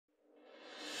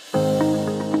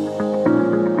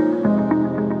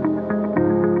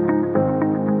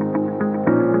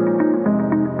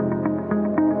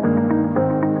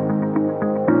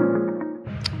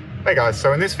Hey guys,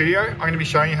 so in this video, I'm going to be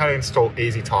showing you how to install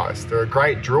easy ties. They're a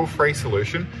great drill-free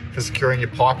solution for securing your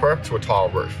pipework to a tile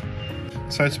roof.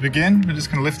 So to begin, we're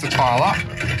just going to lift the tile up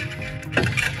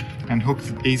and hook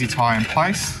the easy tie in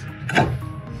place.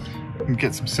 And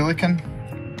get some silicone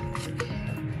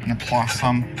and apply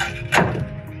some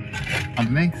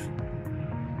underneath.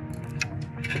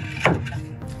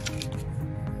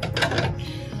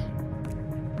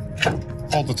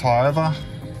 Fold the tie over.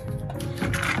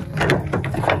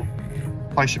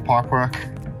 Place your pipework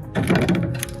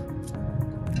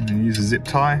and then use a zip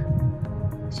tie.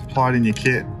 Supply it in your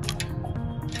kit.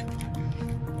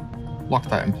 Lock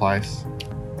that in place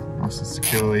nice and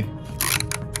securely.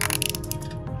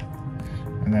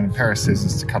 And then a pair of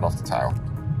scissors to cut off the tail.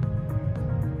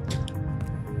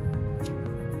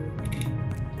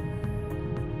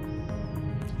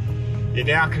 You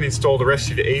now can install the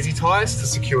rest of your easy ties to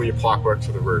secure your pipework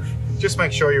to the roof. Just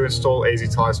make sure you install easy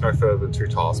ties no further than 2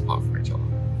 tiles apart from each other.